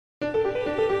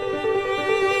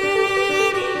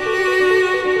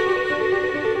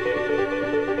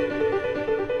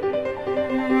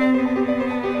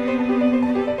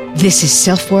This is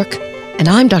SelfWork, and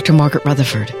I'm Dr. Margaret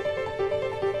Rutherford.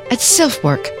 At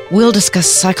SelfWork, we'll discuss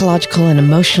psychological and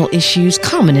emotional issues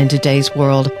common in today's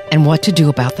world and what to do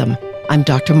about them. I'm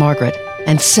Dr. Margaret,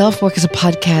 and SelfWork is a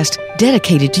podcast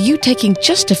dedicated to you taking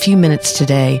just a few minutes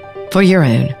today for your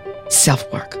own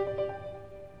self-work.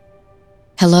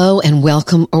 Hello and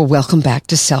welcome back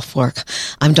to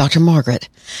SelfWork. I'm Dr. Margaret,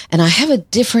 and I have a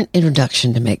different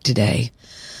introduction to make today.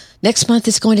 Next month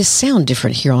is going to sound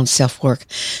different here on SelfWork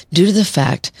due to the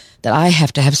fact that I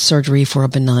have to have surgery for a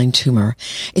benign tumor.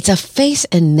 It's a face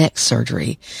and neck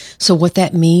surgery. So what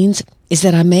that means is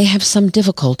that I may have some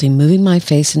difficulty moving my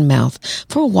face and mouth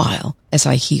for a while as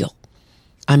I heal.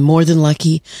 I'm more than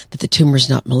lucky that the tumor is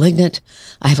not malignant.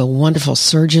 I have a wonderful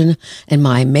surgeon, and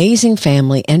my amazing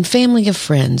family and family of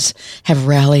friends have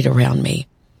rallied around me.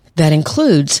 That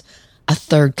includes a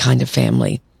third kind of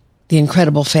family. The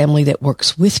incredible family that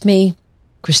works with me,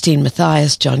 Christine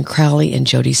Mathias, John Crowley, and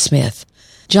Jody Smith.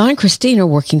 John and Christine are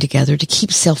working together to keep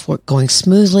SelfWork going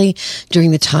smoothly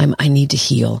during the time I need to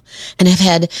heal, and have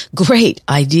had great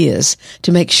ideas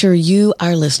to make sure you,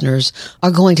 our listeners, are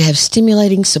going to have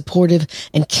stimulating, supportive,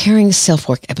 and caring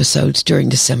SelfWork episodes during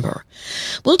December.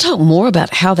 We'll talk more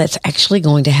about how that's actually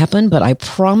going to happen, but I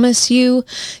promise you'll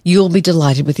be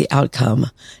delighted with the outcome.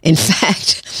 In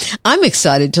fact, I'm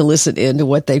excited to listen in to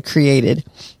what they've created.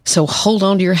 So hold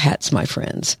on to your hats, my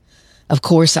friends. Of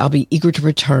course, I'll be eager to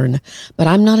return, but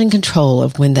I'm not in control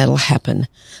of when that'll happen.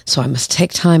 So I must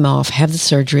take time off, have the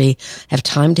surgery, have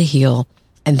time to heal,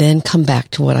 and then come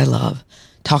back to what I love,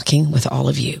 talking with all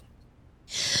of you.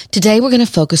 Today, we're going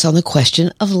to focus on the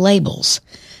question of labels.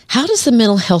 How does the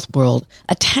mental health world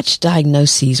attach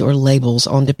diagnoses or labels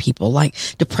onto people like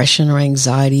depression or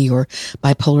anxiety or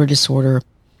bipolar disorder?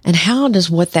 And how does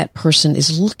what that person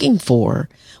is looking for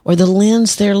or the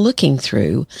lens they're looking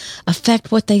through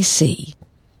affect what they see?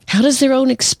 How does their own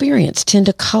experience tend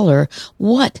to color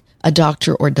what a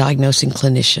doctor or diagnosing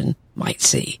clinician might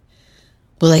see?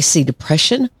 Will they see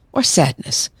depression or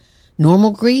sadness,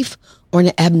 normal grief or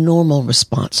an abnormal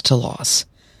response to loss?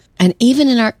 And even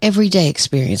in our everyday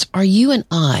experience, are you and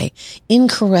I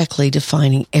incorrectly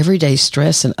defining everyday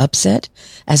stress and upset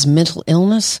as mental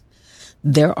illness?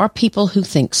 There are people who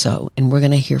think so, and we're going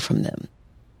to hear from them.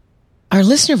 Our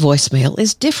listener voicemail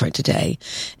is different today,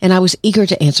 and I was eager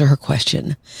to answer her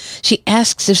question. She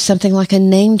asks if something like a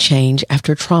name change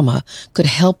after trauma could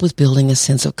help with building a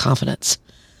sense of confidence.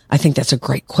 I think that's a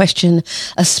great question,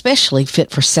 especially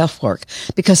fit for self-work,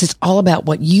 because it's all about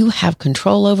what you have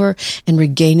control over and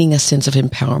regaining a sense of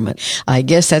empowerment. I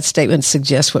guess that statement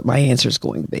suggests what my answer is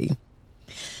going to be.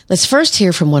 Let's first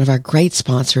hear from one of our great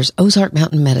sponsors, Ozark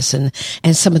Mountain Medicine,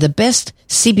 and some of the best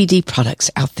CBD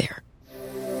products out there.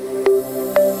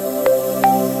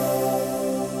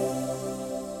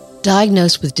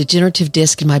 Diagnosed with degenerative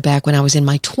disc in my back when I was in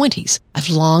my 20s, I've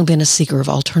long been a seeker of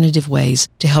alternative ways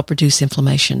to help reduce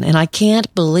inflammation, and I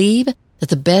can't believe that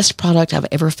the best product I've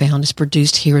ever found is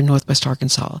produced here in Northwest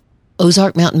Arkansas.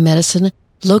 Ozark Mountain Medicine,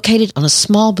 located on a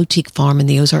small boutique farm in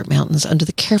the Ozark Mountains under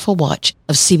the careful watch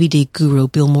of CBD guru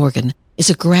Bill Morgan,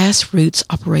 is a grassroots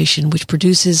operation which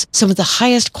produces some of the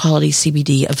highest quality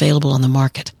CBD available on the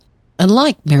market.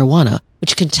 Unlike marijuana,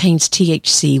 which contains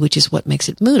THC, which is what makes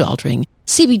it mood-altering,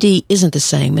 CBD isn't the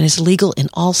same and is legal in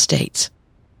all states.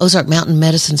 Ozark Mountain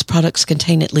Medicine's products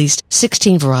contain at least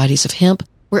 16 varieties of hemp,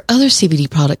 where other CBD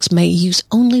products may use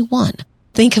only one.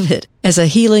 Think of it as a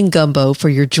healing gumbo for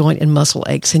your joint and muscle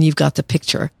aches, and you've got the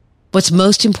picture. What's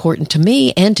most important to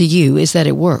me and to you is that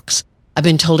it works. I've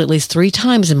been told at least 3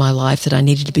 times in my life that I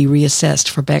needed to be reassessed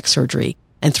for back surgery,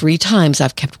 and 3 times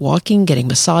I've kept walking, getting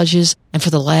massages, and for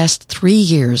the last 3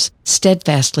 years,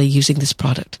 steadfastly using this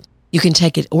product. You can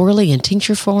take it orally in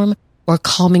tincture form, or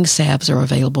calming salves are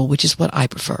available, which is what I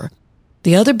prefer.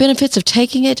 The other benefits of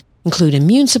taking it include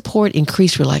immune support,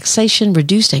 increased relaxation,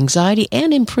 reduced anxiety,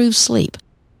 and improved sleep.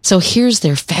 So here's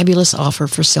their fabulous offer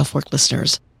for SelfWork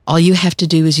listeners. All you have to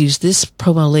do is use this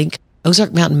promo link,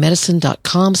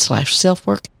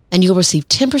 ozarkmountainmedicine.com/selfwork, and you'll receive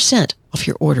 10% off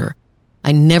your order.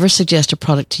 I never suggest a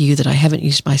product to you that I haven't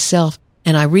used myself,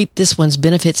 and I reap this one's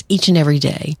benefits each and every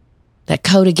day. That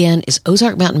code again is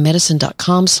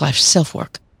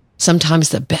ozarkmountainmedicine.com/selfwork. Sometimes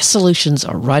the best solutions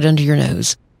are right under your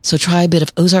nose. So try a bit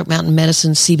of Ozark Mountain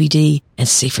Medicine CBD and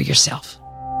see for yourself.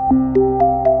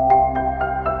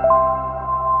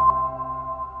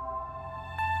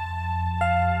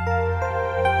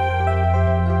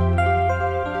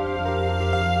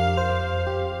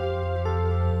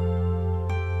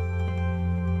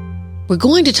 We're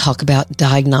going to talk about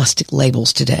diagnostic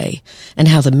labels today and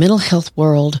how the mental health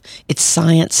world, its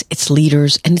science, its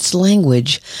leaders, and its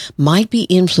language might be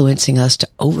influencing us to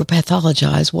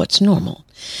overpathologize what's normal,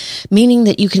 meaning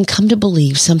that you can come to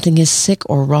believe something is sick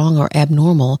or wrong or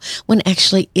abnormal when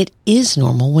actually it is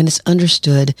normal when it's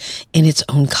understood in its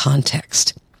own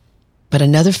context. But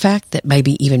another fact that may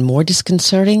be even more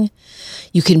disconcerting,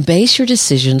 you can base your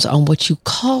decisions on what you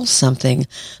call something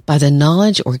by the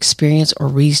knowledge or experience or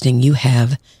reasoning you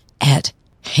have at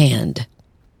hand.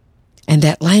 And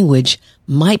that language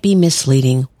might be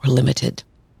misleading or limited.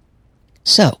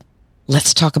 So,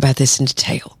 let's talk about this in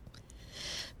detail.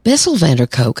 Bessel van der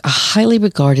Kolk, a highly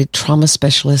regarded trauma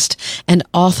specialist and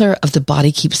author of The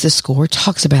Body Keeps the Score,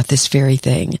 talks about this very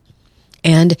thing.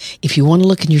 And if you want to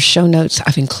look in your show notes,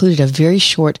 I've included a very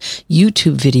short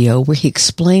YouTube video where he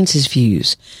explains his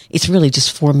views. It's really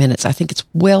just 4 minutes. I think it's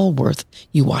well worth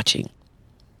you watching.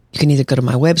 You can either go to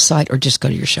my website or just go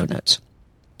to your show notes.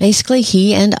 Basically,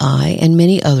 he and I and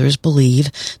many others believe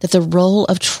that the role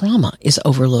of trauma is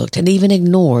overlooked and even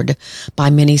ignored by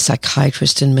many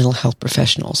psychiatrists and mental health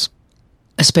professionals,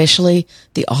 especially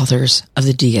the authors of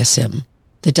the DSM,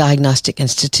 the Diagnostic and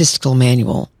Statistical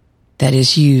Manual, that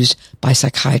is used by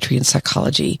psychiatry and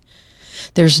psychology.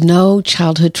 There's no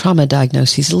childhood trauma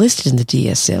diagnoses listed in the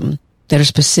DSM that are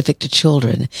specific to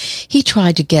children. He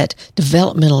tried to get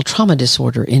developmental trauma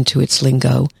disorder into its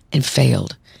lingo and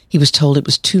failed. He was told it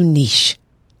was too niche.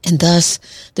 And thus,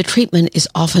 the treatment is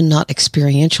often not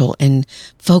experiential and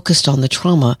focused on the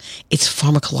trauma. It's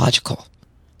pharmacological.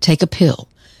 Take a pill,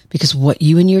 because what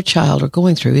you and your child are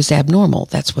going through is abnormal.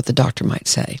 That's what the doctor might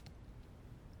say.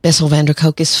 Bessel van der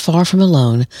Kolk is far from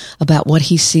alone about what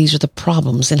he sees are the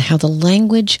problems and how the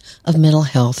language of mental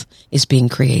health is being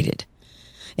created.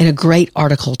 In a great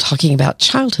article talking about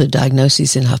childhood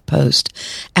diagnoses in HuffPost,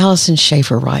 Allison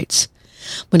Schaefer writes,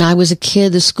 "When I was a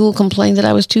kid, the school complained that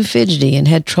I was too fidgety and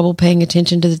had trouble paying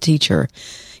attention to the teacher.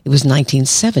 It was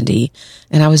 1970,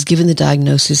 and I was given the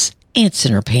diagnosis ants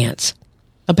in her pants.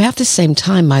 About the same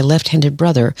time, my left-handed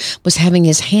brother was having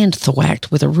his hand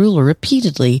thwacked with a ruler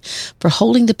repeatedly for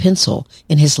holding the pencil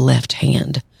in his left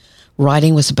hand.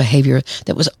 Writing was a behavior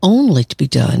that was only to be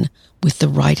done with the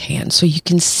right hand." So you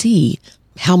can see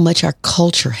how much our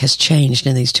culture has changed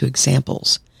in these two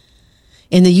examples.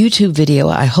 In the YouTube video,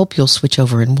 I hope you'll switch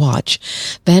over and watch,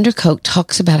 van der Kolk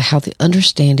talks about how the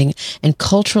understanding and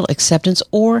cultural acceptance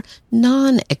or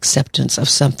non-acceptance of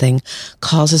something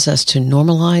causes us to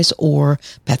normalize or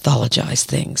pathologize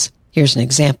things. Here's an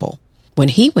example. When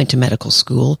he went to medical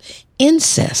school,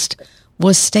 incest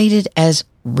was stated as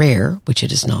rare, which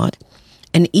it is not,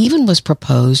 and even was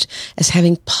proposed as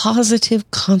having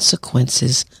positive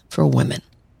consequences for women.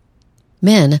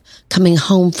 Men coming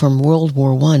home from World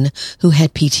War I who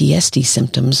had PTSD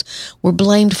symptoms were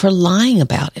blamed for lying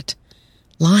about it,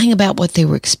 lying about what they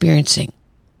were experiencing,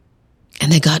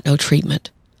 and they got no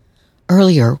treatment.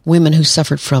 Earlier, women who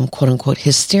suffered from quote-unquote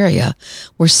hysteria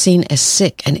were seen as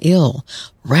sick and ill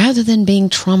rather than being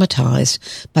traumatized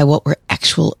by what were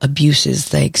actual abuses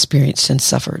they experienced and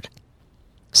suffered.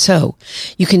 So,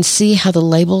 you can see how the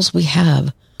labels we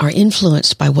have are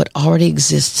influenced by what already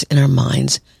exists in our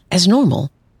minds as normal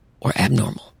or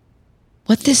abnormal.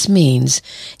 What this means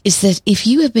is that if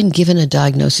you have been given a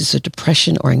diagnosis of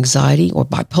depression or anxiety or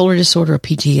bipolar disorder or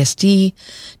PTSD,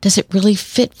 does it really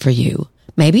fit for you?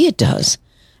 Maybe it does.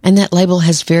 And that label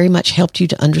has very much helped you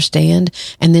to understand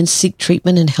and then seek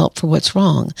treatment and help for what's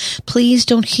wrong. Please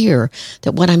don't hear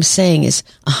that what I'm saying is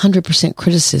 100%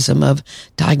 criticism of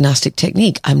diagnostic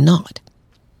technique. I'm not.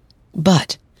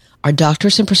 But are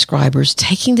doctors and prescribers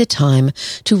taking the time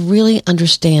to really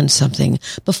understand something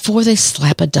before they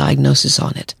slap a diagnosis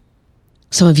on it?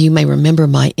 Some of you may remember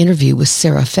my interview with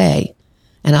Sarah Fay,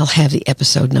 and I'll have the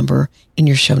episode number in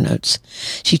your show notes.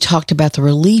 She talked about the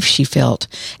relief she felt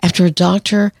after a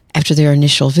doctor, after their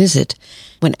initial visit,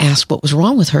 when asked what was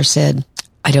wrong with her, said,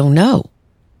 "I don't know."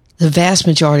 The vast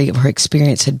majority of her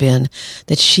experience had been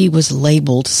that she was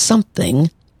labeled something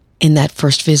in that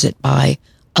first visit by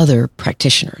other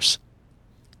practitioners.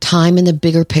 Time in the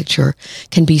bigger picture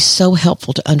can be so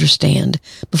helpful to understand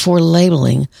before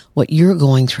labeling what you're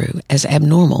going through as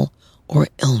abnormal or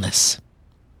illness.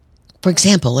 For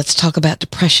example, let's talk about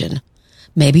depression.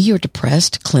 Maybe you're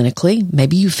depressed clinically,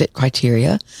 maybe you fit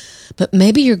criteria, but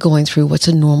maybe you're going through what's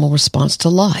a normal response to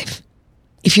life.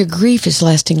 If your grief is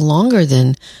lasting longer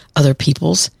than other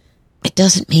people's, it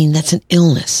doesn't mean that's an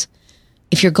illness.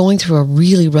 If you're going through a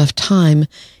really rough time,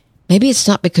 maybe it's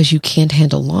not because you can't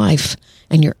handle life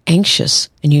and you're anxious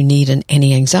and you need an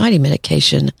anti-anxiety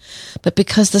medication, but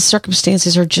because the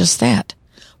circumstances are just that,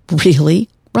 really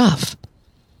rough.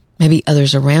 Maybe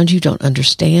others around you don't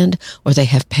understand, or they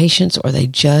have patience, or they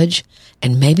judge,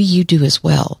 and maybe you do as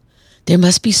well. There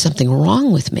must be something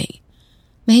wrong with me.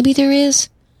 Maybe there is,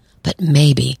 but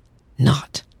maybe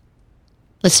not.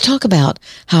 Let's talk about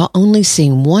how only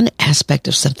seeing one aspect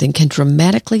of something can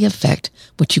dramatically affect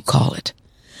what you call it.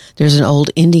 There's an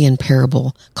old Indian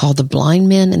parable called The Blind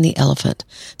Man and the Elephant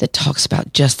that talks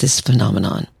about just this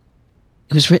phenomenon.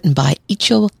 It was written by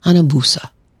Icho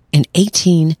Hanabusa in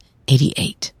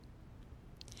 1888.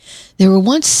 There were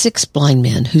once 6 blind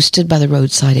men who stood by the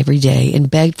roadside every day and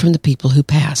begged from the people who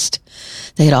passed.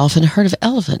 They had often heard of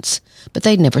elephants, but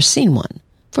they'd never seen one.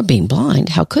 For being blind,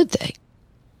 how could they?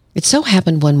 It so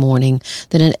happened one morning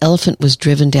that an elephant was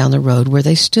driven down the road where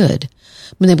they stood.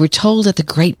 When they were told that the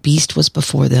great beast was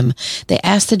before them, they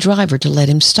asked the driver to let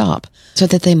him stop so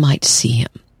that they might see him.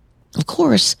 Of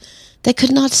course, they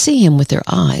could not see him with their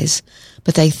eyes,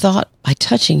 but they thought by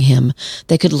touching him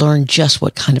they could learn just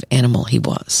what kind of animal he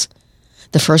was.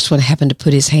 The first one happened to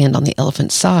put his hand on the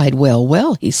elephant's side. Well,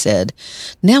 well, he said,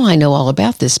 now I know all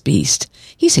about this beast.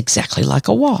 He's exactly like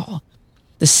a wall.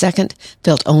 The second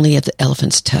felt only at the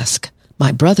elephant's tusk.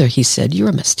 My brother, he said, you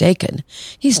are mistaken.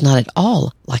 He's not at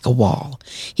all like a wall.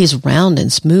 He's round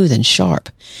and smooth and sharp.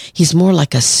 He's more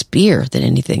like a spear than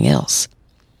anything else.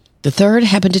 The third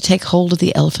happened to take hold of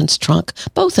the elephant's trunk.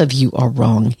 Both of you are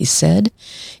wrong, he said.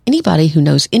 Anybody who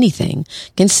knows anything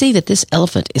can see that this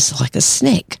elephant is like a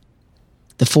snake.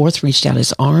 The fourth reached out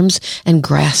his arms and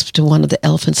grasped one of the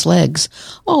elephant's legs.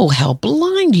 Oh, how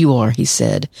blind you are, he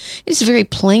said. It is very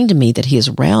plain to me that he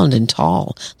is round and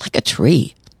tall, like a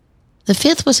tree. The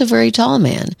fifth was a very tall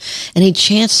man, and he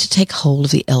chanced to take hold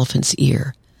of the elephant's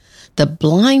ear. The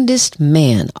blindest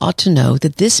man ought to know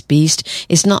that this beast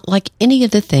is not like any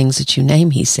of the things that you name,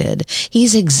 he said. He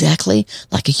is exactly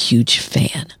like a huge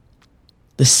fan.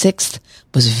 The sixth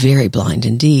was very blind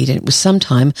indeed, and it was some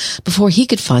time before he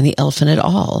could find the elephant at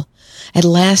all. At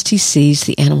last he seized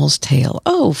the animal's tail.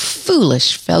 Oh,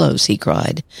 foolish fellows, he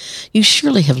cried. You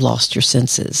surely have lost your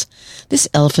senses. This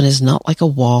elephant is not like a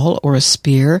wall or a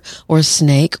spear or a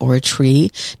snake or a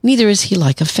tree. Neither is he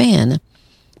like a fan.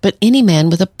 But any man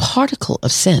with a particle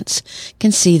of sense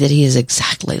can see that he is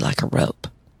exactly like a rope.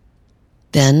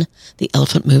 Then the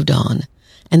elephant moved on,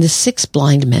 and the 6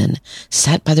 blind men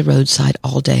sat by the roadside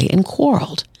all day and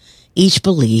quarreled. Each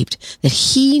believed that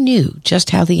he knew just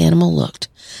how the animal looked,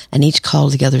 and each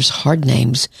called the others hard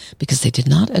names because they did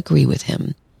not agree with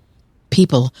him.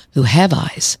 People who have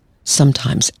eyes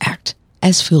sometimes act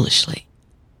as foolishly.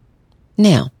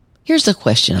 Now, here's the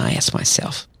question I ask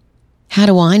myself. How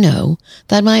do I know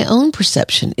that my own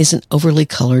perception isn't overly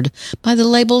colored by the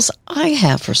labels I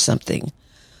have for something,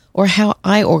 or how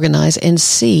I organize and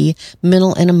see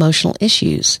mental and emotional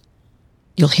issues?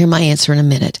 You'll hear my answer in a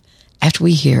minute after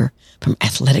we hear from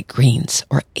Athletic Greens,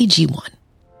 or AG1.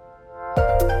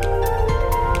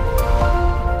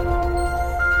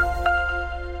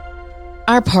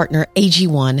 Our partner,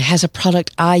 AG1, has a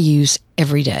product I use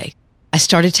every day. I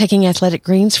started taking Athletic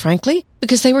Greens, frankly,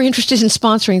 because they were interested in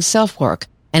sponsoring SelfWork,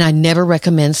 and I never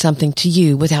recommend something to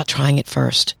you without trying it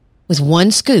first. With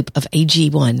 1 scoop of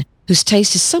AG1, whose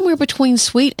taste is somewhere between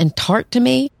sweet and tart to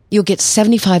me, you'll get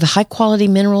 75 high-quality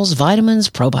minerals, vitamins,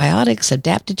 probiotics,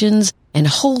 adaptogens, and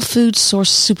whole food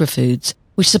source superfoods,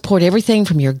 which support everything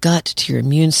from your gut to your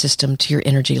immune system to your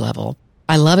energy level.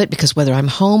 I love it because whether I'm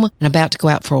home and about to go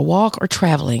out for a walk or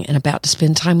traveling and about to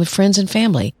spend time with friends and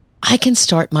family, I can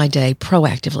start my day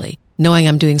proactively, knowing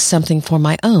I'm doing something for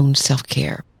my own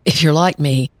self-care. If you're like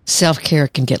me, self-care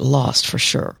can get lost for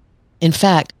sure. In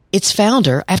fact, its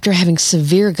founder, after having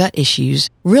severe gut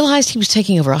issues, realized he was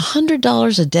taking over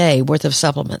 $100 a day worth of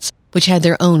supplements, which had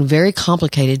their own very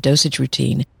complicated dosage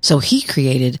routine, so he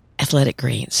created Athletic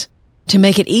Greens. To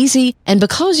make it easy, and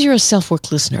because you're a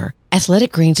SelfWork listener,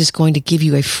 Athletic Greens is going to give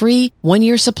you a free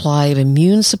 1-year supply of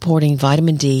immune-supporting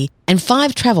vitamin D and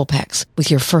 5 travel packs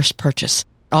with your first purchase.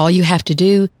 All you have to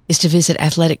do is to visit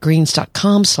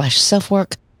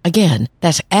athleticgreens.com/selfwork. Again,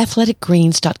 that's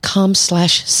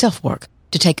athleticgreens.com/selfwork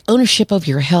to take ownership of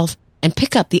your health and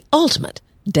pick up the ultimate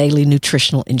daily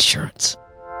nutritional insurance.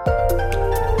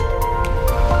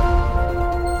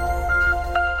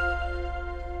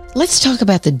 Let's talk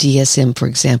about the DSM, for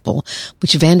example,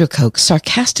 which van der Kolk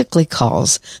sarcastically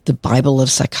calls the Bible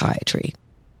of psychiatry.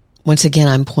 Once again,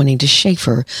 I'm pointing to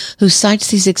Schaefer, who cites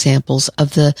these examples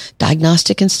of the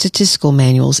Diagnostic and Statistical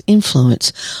Manual's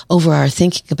influence over our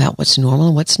thinking about what's normal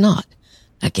and what's not.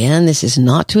 Again, this is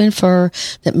not to infer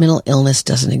that mental illness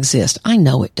doesn't exist. I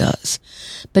know it does.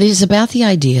 But it is about the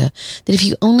idea that if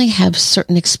you only have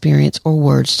certain experience or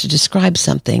words to describe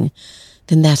something,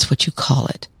 then that's what you call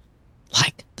it.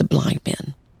 Like the blind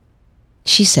men.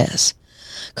 She says,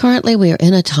 currently we are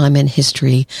in a time in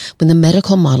history when the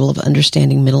medical model of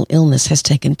understanding mental illness has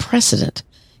taken precedent.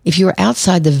 If you are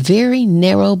outside the very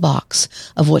narrow box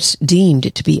of what's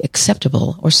deemed to be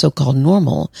acceptable or so-called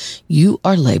normal, you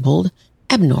are labeled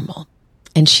abnormal.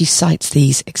 And she cites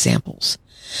these examples.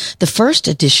 The first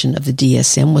edition of the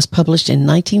DSM was published in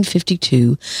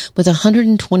 1952 with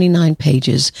 129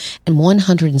 pages and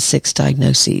 106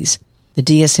 diagnoses. The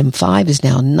DSM-5 is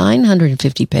now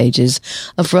 950 pages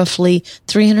of roughly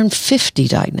 350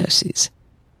 diagnoses.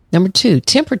 Number 2,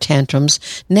 temper tantrums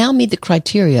now meet the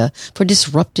criteria for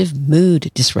disruptive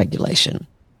mood dysregulation.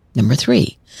 Number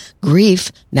 3,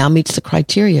 grief now meets the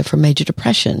criteria for major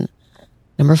depression.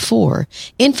 Number 4,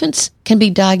 infants can be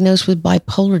diagnosed with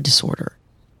bipolar disorder.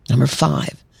 Number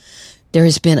 5, there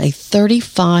has been a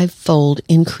 35-fold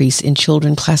increase in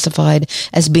children classified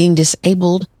as being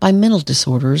disabled by mental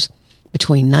disorders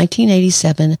between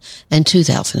 1987 and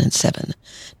 2007.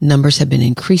 Numbers have been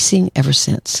increasing ever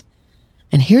since.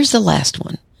 And here's the last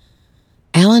one.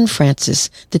 Alan Francis,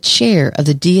 the chair of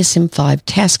the DSM-5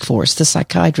 task force, the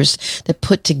psychiatrist that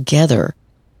put together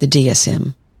the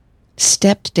DSM,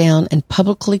 stepped down and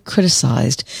publicly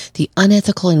criticized the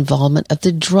unethical involvement of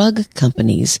the drug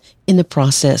companies in the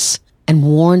process and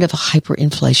warned of a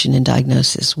hyperinflation in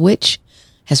diagnosis, which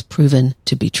has proven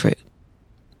to be true.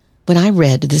 When I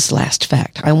read this last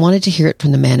fact, I wanted to hear it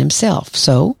from the man himself.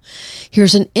 So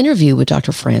here's an interview with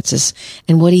Dr. Francis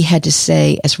and what he had to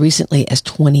say as recently as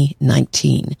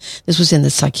 2019. This was in the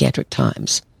Psychiatric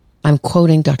Times. I'm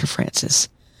quoting Dr. Francis.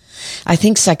 I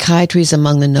think psychiatry is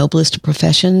among the noblest of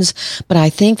professions, but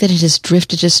I think that it has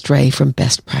drifted astray from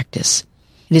best practice.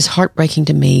 It is heartbreaking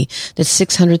to me that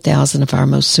 600,000 of our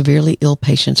most severely ill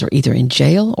patients are either in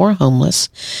jail or homeless,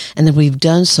 and that we've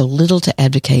done so little to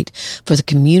advocate for the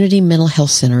community mental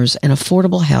health centers and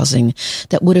affordable housing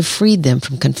that would have freed them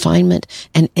from confinement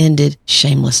and ended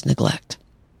shameless neglect.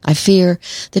 I fear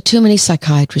that too many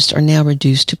psychiatrists are now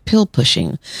reduced to pill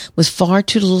pushing with far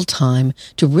too little time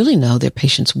to really know their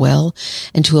patients well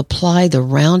and to apply the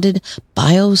rounded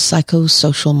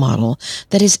biopsychosocial model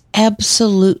that is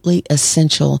absolutely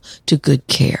essential to good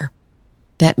care.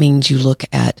 That means you look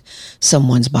at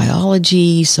someone's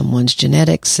biology, someone's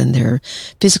genetics and their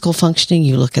physical functioning.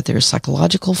 You look at their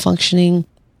psychological functioning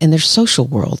and their social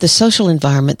world, the social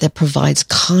environment that provides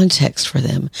context for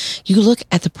them. You look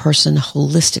at the person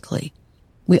holistically.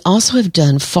 We also have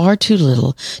done far too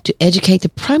little to educate the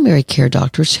primary care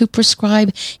doctors who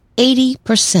prescribe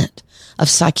 80% of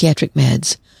psychiatric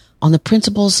meds on the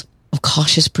principles of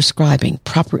cautious prescribing,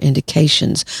 proper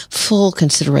indications, full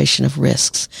consideration of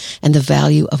risks, and the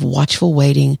value of watchful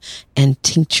waiting and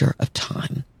tincture of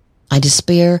time. I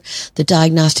despair the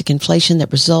diagnostic inflation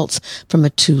that results from a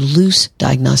too loose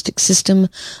diagnostic system,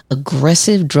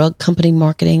 aggressive drug company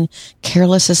marketing,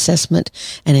 careless assessment,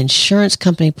 and insurance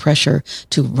company pressure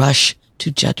to rush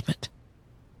to judgment.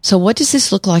 So what does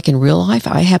this look like in real life?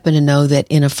 I happen to know that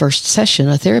in a first session,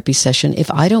 a therapy session,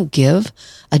 if I don't give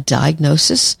a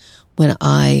diagnosis when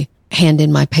I hand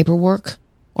in my paperwork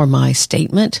or my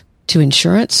statement to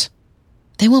insurance,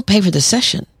 they won't pay for the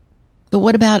session. But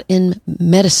what about in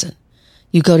medicine?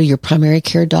 You go to your primary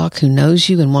care doc who knows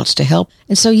you and wants to help.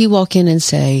 And so you walk in and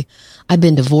say, I've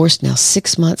been divorced now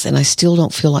 6 months and I still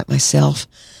don't feel like myself.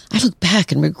 I look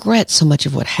back and regret so much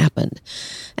of what happened.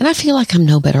 And I feel like I'm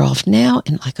no better off now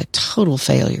and like a total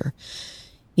failure.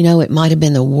 You know, it might have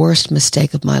been the worst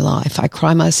mistake of my life. I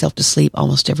cry myself to sleep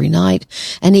almost every night.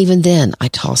 And even then I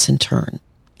toss and turn.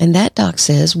 And that doc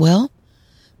says, well,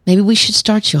 maybe we should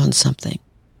start you on something.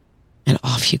 And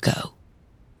off you go.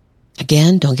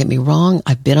 Again, don't get me wrong.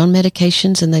 I've been on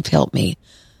medications and they've helped me.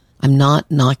 I'm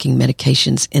not knocking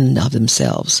medications in and of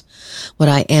themselves. What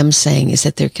I am saying is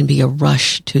that there can be a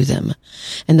rush to them.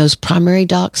 And those primary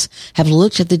docs have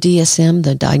looked at the DSM,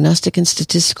 the Diagnostic and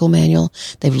Statistical Manual.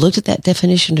 They've looked at that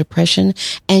definition of depression,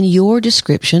 and your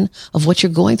description of what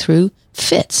you're going through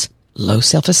fits. Low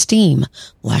self-esteem,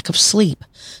 lack of sleep,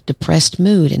 depressed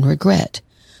mood, and regret.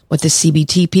 What the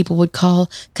CBT people would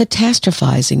call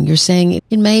catastrophizing. You're saying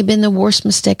it may have been the worst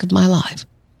mistake of my life.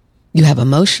 You have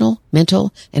emotional,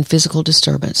 mental, and physical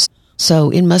disturbance. So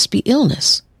it must be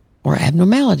illness or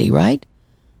abnormality, right?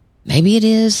 Maybe it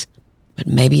is, but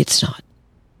maybe it's not.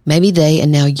 Maybe they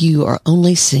and now you are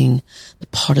only seeing the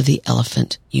part of the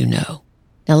elephant you know.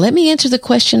 Now let me answer the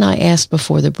question I asked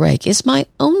before the break. Is my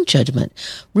own judgment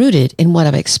rooted in what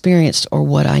I've experienced or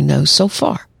what I know so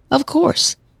far? Of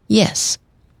course, yes.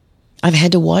 I've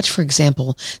had to watch, for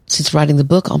example, since writing the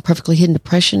book on perfectly hidden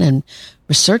depression and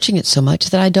researching it so much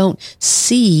that I don't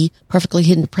see perfectly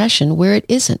hidden depression where it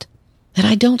isn't, that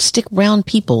I don't stick round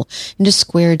people into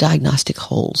square diagnostic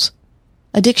holes.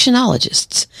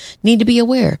 Addictionologists need to be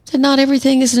aware that not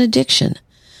everything is an addiction.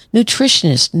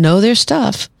 Nutritionists know their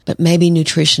stuff, but maybe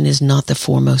nutrition is not the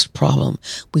foremost problem.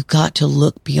 We've got to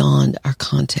look beyond our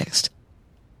context.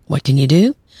 What can you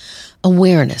do?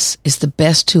 Awareness is the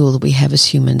best tool that we have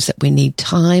as humans, that we need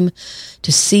time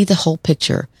to see the whole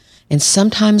picture. And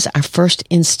sometimes our first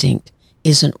instinct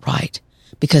isn't right,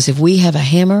 because if we have a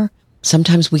hammer,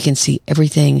 sometimes we can see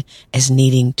everything as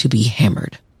needing to be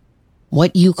hammered.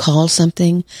 What you call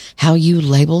something, how you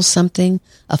label something,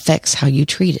 affects how you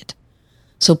treat it.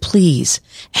 So please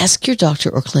ask your doctor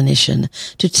or clinician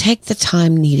to take the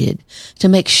time needed to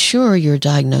make sure your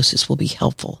diagnosis will be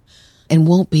helpful and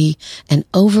won't be an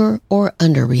over or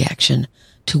under reaction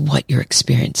to what you're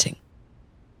experiencing.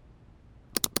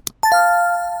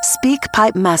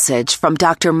 SpeakPipe message from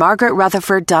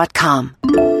drmargaretrutherford.com.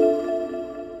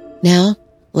 Now,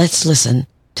 let's listen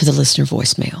to the listener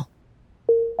voicemail.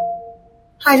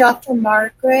 Hi, Dr.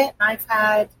 Margaret. I've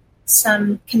had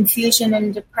some confusion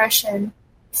and depression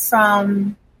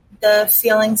from the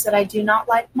feelings that I do not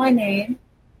like my name,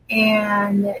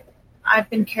 and I've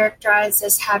been characterized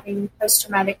as having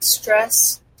post-traumatic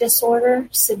stress disorder,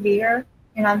 severe,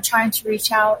 and I'm trying to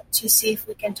reach out to see if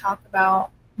we can talk about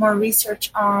more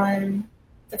research on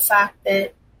the fact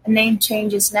that a name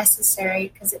change is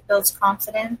necessary because it builds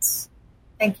confidence.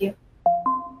 Thank you.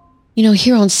 You know,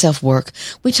 here on SelfWork,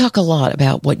 we talk a lot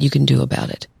about what you can do about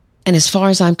it. And as far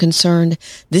as I'm concerned,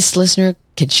 this listener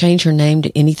can change her name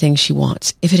to anything she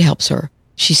wants if it helps her.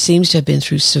 She seems to have been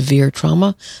through severe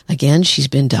trauma. Again, she's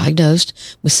been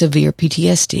diagnosed with severe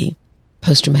PTSD,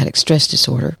 post-traumatic stress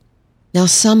disorder. Now,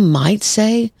 some might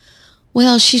say,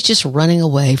 well, she's just running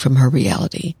away from her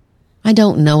reality. I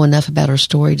don't know enough about her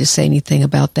story to say anything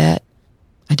about that.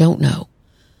 I don't know.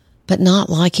 But not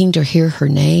liking to hear her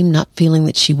name, not feeling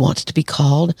that she wants to be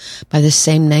called by the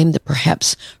same name that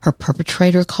perhaps her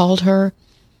perpetrator called her,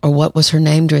 or what was her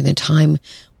name during the time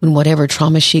when whatever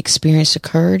trauma she experienced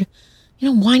occurred,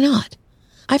 why not?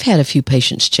 I've had a few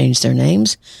patients change their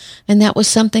names, and that was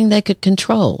something they could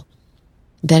control,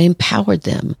 that empowered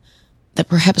them, that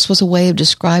perhaps was a way of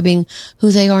describing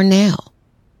who they are now.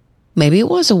 Maybe it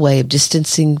was a way of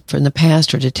distancing from the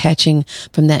past or detaching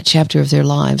from that chapter of their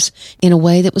lives in a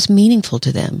way that was meaningful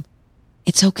to them.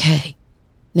 It's okay.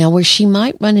 Now, where she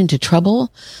might run into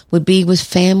trouble would be with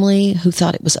family who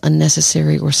thought it was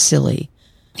unnecessary or silly,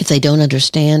 if they don't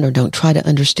understand or don't try to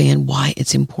understand why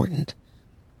it's important.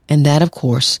 And that, of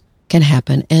course, can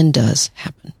happen and does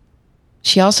happen.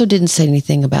 She also didn't say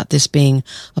anything about this being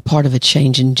a part of a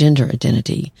change in gender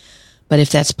identity. But if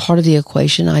that's part of the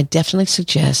equation, I definitely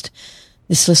suggest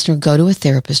this listener go to a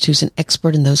therapist who's an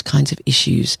expert in those kinds of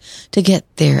issues to get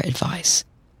their advice.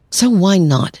 So why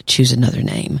not choose another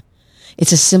name?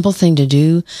 It's a simple thing to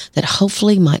do that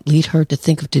hopefully might lead her to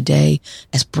think of today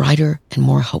as brighter and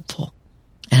more hopeful.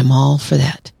 And I'm all for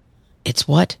that. It's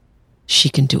what she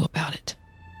can do about it.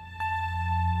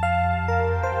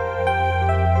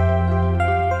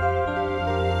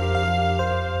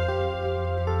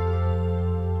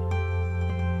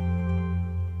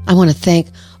 I want to thank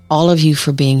all of you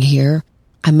for being here.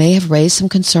 I may have raised some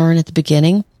concern at the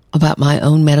beginning about my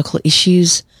own medical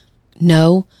issues.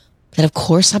 Know that, of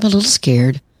course, I'm a little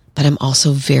scared, but I'm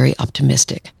also very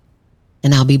optimistic.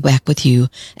 And I'll be back with you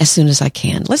as soon as I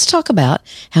can. Let's talk about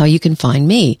how you can find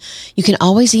me. You can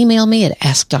always email me at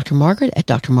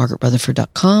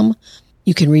askdrmargaret@drmargaretrutherford.com.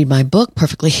 You can read my book,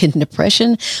 Perfectly Hidden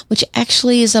Depression, which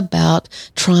actually is about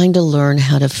trying to learn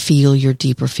how to feel your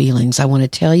deeper feelings. I want to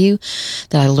tell you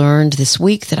that I learned this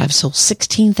week that I've sold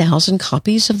 16,000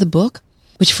 copies of the book,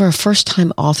 which for a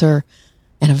first-time author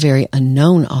and a very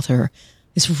unknown author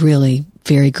is really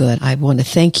very good. I want to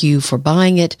thank you for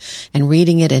buying it and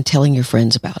reading it and telling your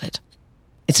friends about it.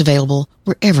 It's available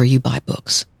wherever you buy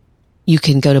books. You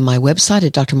can go to my website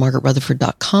at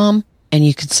drmargaretrutherford.com. And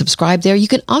you can subscribe there. You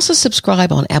can also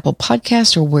subscribe on Apple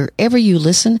Podcasts or wherever you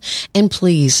listen. And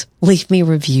please leave me a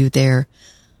review there.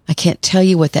 I can't tell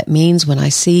you what that means when I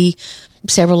see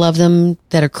several of them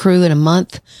that accrue in a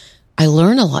month. I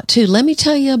learn a lot too. Let me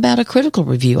tell you about a critical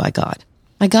review I got.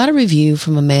 I got a review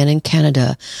from a man in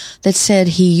Canada that said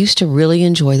he used to really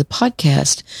enjoy the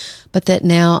podcast, but that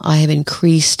now I have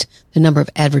increased the number of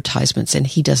advertisements and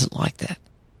he doesn't like that.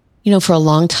 For a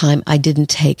long time, I didn't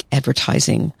take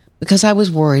advertising because I was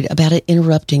worried about it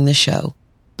interrupting the show.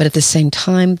 But at the same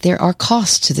time, there are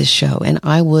costs to this show, and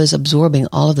I was absorbing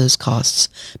all of those costs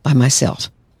by myself.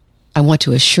 I want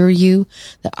to assure you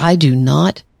that I do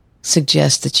not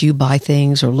suggest that you buy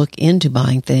things or look into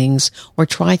buying things or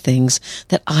try things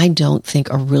that I don't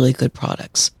think are really good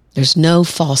products. There's no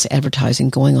false advertising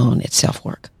going on at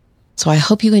SelfWork. So I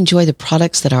hope you enjoy the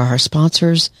products that are our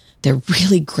sponsors. They're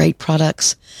really great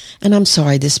products. And I'm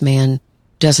sorry this man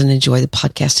doesn't enjoy the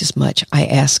podcast as much. I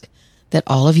ask that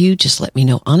all of you just let me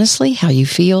know honestly how you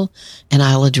feel, and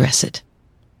I'll address it.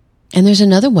 And there's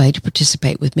another way to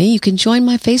participate with me. You can join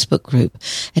my Facebook group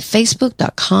at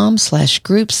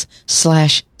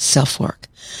facebook.com/groups/selfwork.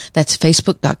 That's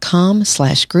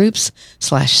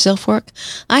facebook.com/groups/selfwork.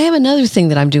 I have another thing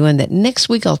that I'm doing that next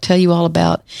week I'll tell you all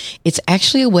about. It's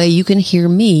actually a way you can hear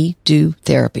me do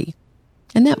therapy.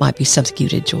 And that might be something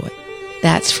you'd enjoy.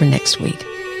 That's for next week.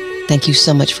 Thank you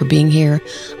so much for being here.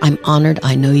 I'm honored.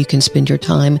 I know you can spend your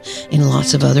time in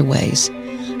lots of other ways.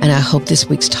 And I hope this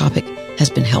week's topic has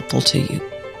been helpful to you.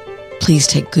 Please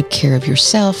take good care of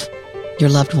yourself, your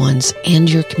loved ones, and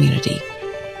your community.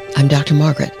 I'm Dr.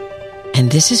 Margaret, and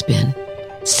this has been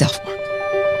SelfWork.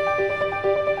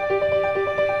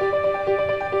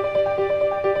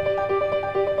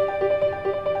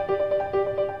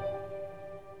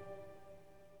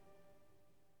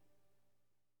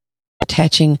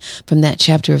 Detaching from that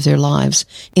chapter of their lives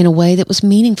in a way that was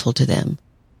meaningful to them.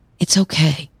 It's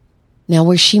okay. Now,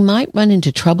 where she might run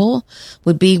into trouble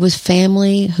would be with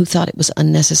family who thought it was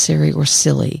unnecessary or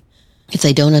silly, if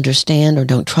they don't understand or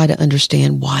don't try to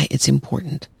understand why it's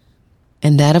important.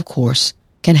 And that, of course,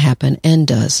 can happen and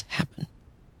does happen.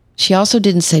 She also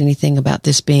didn't say anything about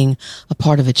this being a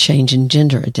part of a change in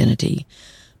gender identity.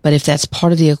 But if that's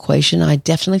part of the equation, I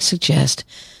definitely suggest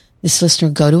this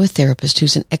listener go to a therapist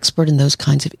who's an expert in those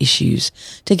kinds of issues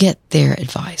to get their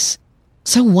advice.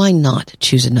 So why not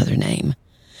choose another name?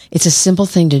 It's a simple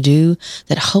thing to do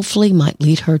that hopefully might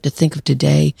lead her to think of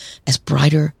today as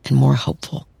brighter and more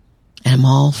hopeful. And I'm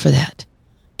all for that.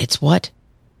 It's what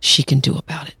she can do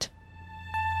about it.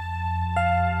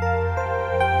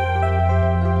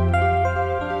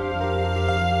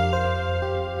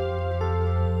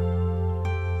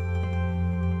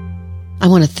 I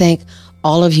want to thank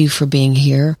all of you for being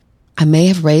here. I may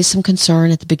have raised some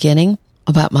concern at the beginning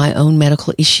about my own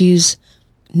medical issues.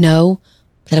 Know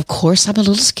that, of course, I'm a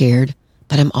little scared,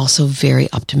 but I'm also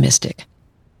very optimistic.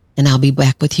 And I'll be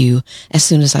back with you as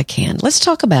soon as I can. Let's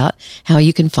talk about how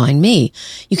you can find me.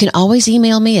 You can always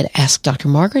email me at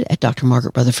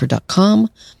askdrmargaret@drmargaretrutherford.com.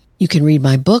 You can read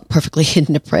my book, Perfectly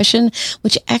Hidden Depression,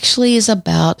 which actually is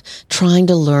about trying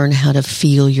to learn how to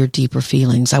feel your deeper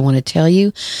feelings. I want to tell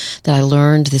you that I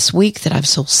learned this week that I've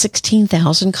sold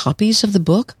 16,000 copies of the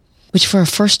book, which for a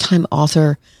first-time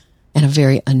author and a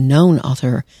very unknown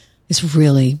author is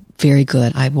really very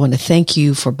good. I want to thank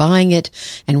you for buying it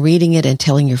and reading it and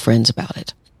telling your friends about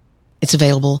it. It's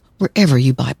available wherever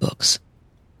you buy books.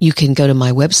 You can go to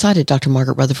my website at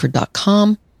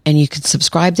drmargaretrutherford.com and you can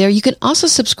subscribe there. You can also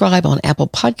subscribe on Apple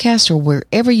Podcasts or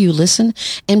wherever you listen.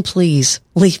 And please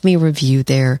leave me a review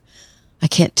there. I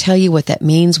can't tell you what that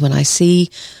means when I see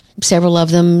several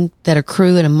of them that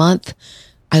accrue in a month.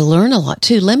 I learn a lot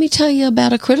too. Let me tell you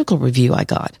about a critical review I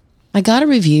got. I got a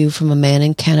review from a man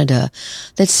in Canada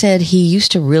that said he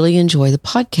used to really enjoy the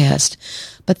podcast,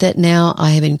 but that now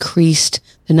I have increased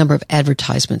the number of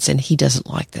advertisements and he doesn't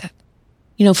like that.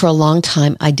 You know, for a long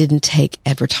time, I didn't take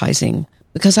advertising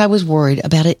because I was worried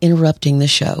about it interrupting the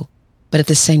show. But at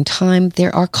the same time,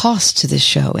 there are costs to this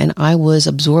show, and I was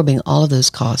absorbing all of those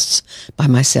costs by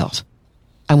myself.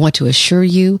 I want to assure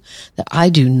you that I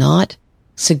do not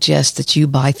suggest that you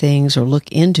buy things or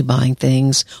look into buying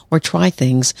things or try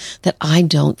things that I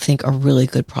don't think are really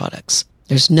good products.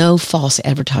 There's no false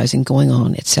advertising going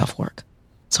on at SelfWork.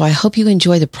 So I hope you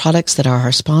enjoy the products that are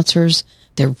our sponsors.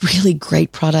 They're really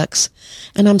great products.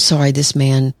 And I'm sorry this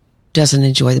man doesn't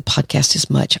enjoy the podcast as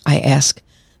much. I ask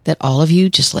that all of you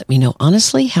just let me know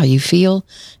honestly how you feel,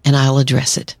 and I'll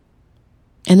address it.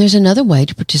 And there's another way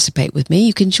to participate with me.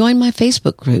 You can join my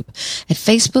Facebook group at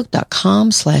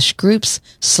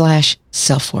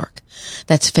facebook.com/groups/selfwork.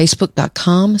 That's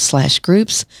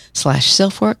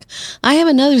facebook.com/groups/selfwork. I have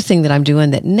another thing that I'm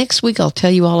doing that next week I'll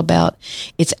tell you all about.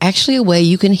 It's actually a way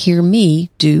you can hear me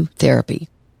do therapy.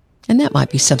 And that might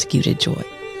be something you'd enjoy.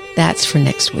 That's for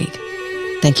next week.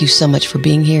 Thank you so much for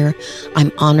being here.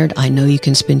 I'm honored. I know you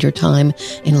can spend your time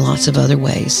in lots of other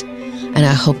ways. And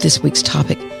I hope this week's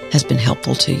topic has been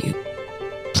helpful to you.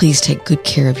 Please take good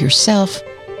care of yourself,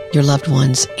 your loved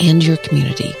ones, and your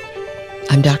community.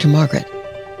 I'm Dr. Margaret,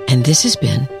 and this has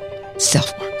been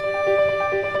SelfWork.